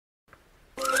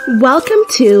Welcome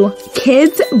to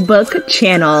Kids Book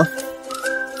Channel.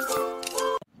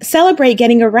 Celebrate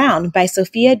Getting Around by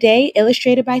Sophia Day,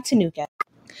 illustrated by Tinuke A.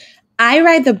 I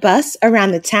ride the bus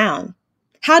around the town.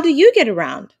 How do you get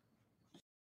around?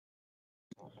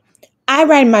 I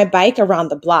ride my bike around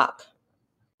the block.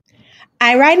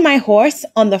 I ride my horse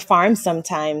on the farm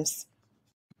sometimes.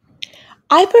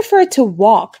 I prefer to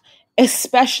walk,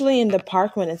 especially in the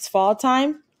park when it's fall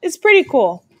time. It's pretty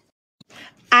cool.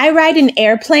 I ride an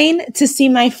airplane to see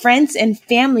my friends and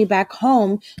family back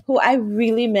home who I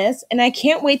really miss and I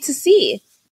can't wait to see.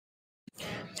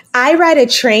 I ride a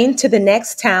train to the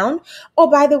next town. Oh,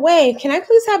 by the way, can I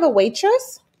please have a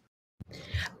waitress?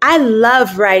 I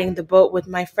love riding the boat with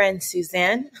my friend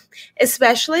Suzanne,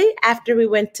 especially after we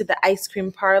went to the ice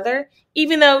cream parlor,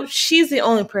 even though she's the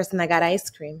only person that got ice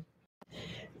cream.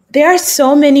 There are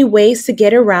so many ways to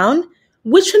get around.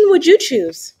 Which one would you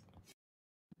choose?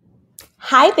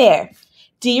 Hi there.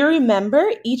 Do you remember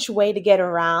each way to get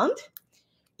around?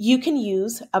 You can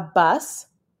use a bus,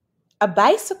 a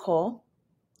bicycle,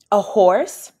 a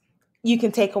horse. You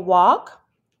can take a walk,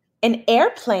 an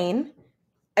airplane,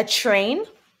 a train,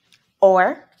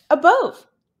 or a boat.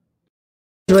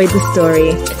 Enjoyed the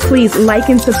story. Please like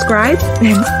and subscribe,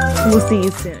 and we'll see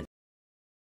you soon.